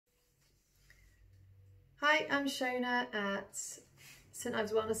Hi, I'm Seona at St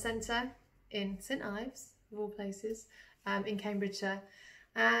Ives Wellness Centre in St Ives, of all places, in Cambridgeshire.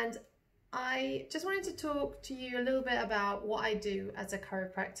 And I just wanted to talk to you a little bit about what I do as a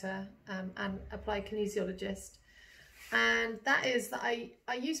chiropractor and applied kinesiologist. And that is that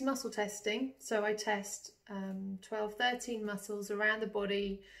I use muscle testing. So I test 12, 13 muscles around the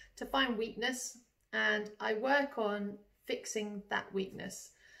body to find weakness, and I work on fixing that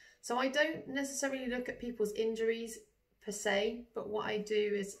weakness. So I don't necessarily look at people's injuries per se, but what I do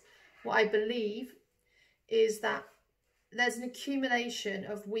is, what I believe is that there's an accumulation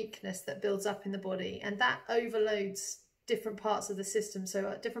of weakness that builds up in the body, and that overloads different parts of the system.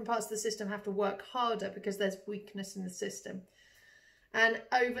 So different parts of the system have to work harder because there's weakness in the system. And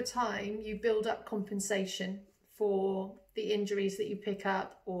over time, you build up compensation for the injuries that you pick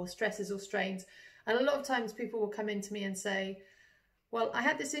up, or stresses or strains. And a lot of times people will come in to me and say, well, I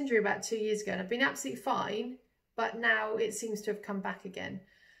had this injury about 2 years ago and I've been absolutely fine, but now it seems to have come back again.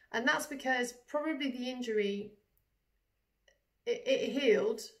 And that's because probably the injury, it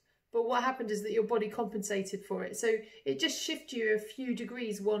healed, but what happened is that your body compensated for it. So it just shifted you a few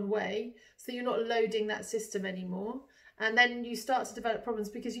degrees one way, so you're not loading that system anymore. And then you start to develop problems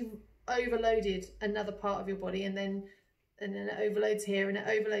because you've overloaded another part of your body, and then it overloads here and it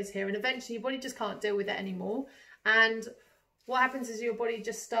overloads here, and eventually your body just can't deal with it anymore. And what happens is your body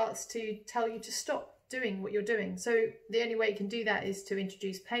just starts to tell you to stop doing what you're doing. So the only way you can do that is to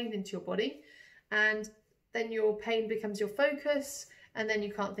introduce pain into your body, and then your pain becomes your focus, and then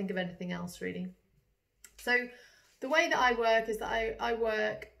you can't think of anything else really. So the way that I work is that I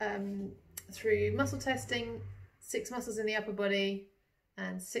work through muscle testing, 6 muscles in the upper body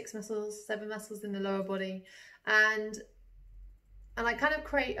and 7 muscles in the lower body, and I kind of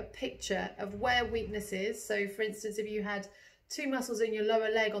create a picture of where weakness is. So for instance, if you had 2 muscles in your lower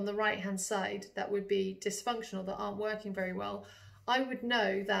leg on the right hand side that would be dysfunctional, that aren't working very well, I would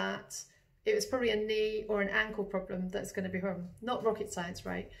know that it was probably a knee or an ankle problem that's going to be a problem. Not rocket science,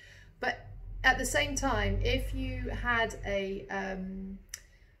 right? But at the same time, if you had a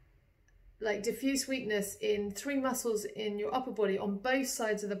like diffuse weakness in 3 muscles in your upper body on both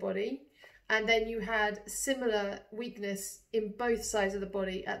sides of the body, and then you had similar weakness in both sides of the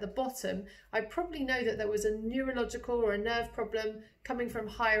body at the bottom, I probably know that there was a neurological or a nerve problem coming from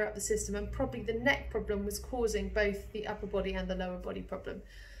higher up the system, and probably the neck problem was causing both the upper body and the lower body problem.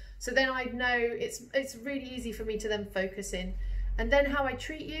 So then I'd know it's really easy for me to then focus in. And then how I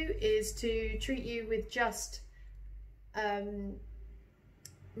treat you is to treat you with just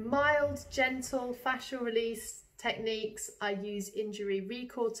mild, gentle fascial release techniques. I use injury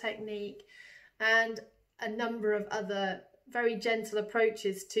recall technique and a number of other very gentle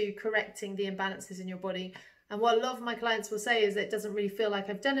approaches to correcting the imbalances in your body. And what a lot of my clients will say is that it doesn't really feel like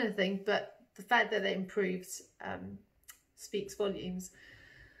I've done anything, but the fact that it improves speaks volumes.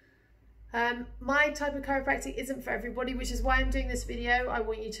 My type of chiropractic isn't for everybody, which is why I'm doing this video. I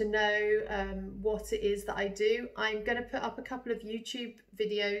want you to know what it is that I do. I'm going to put up a couple of YouTube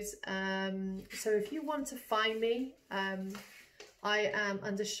videos. So if you want to find me, I am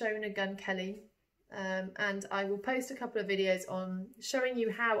under Seona Gunn-Kelly, and I will post a couple of videos on showing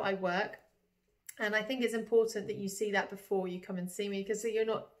you how I work. And I think it's important that you see that before you come and see me, because so you're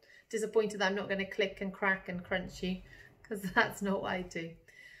not disappointed that I'm not going to click and crack and crunch you, because that's not what I do.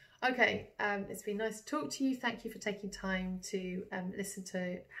 Okay, it's been nice to talk to you. Thank you for taking time to listen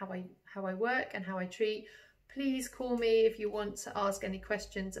to how I work and how I treat. Please call me if you want to ask any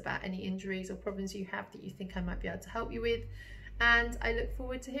questions about any injuries or problems you have that you think I might be able to help you with. And I look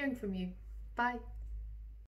forward to hearing from you. Bye.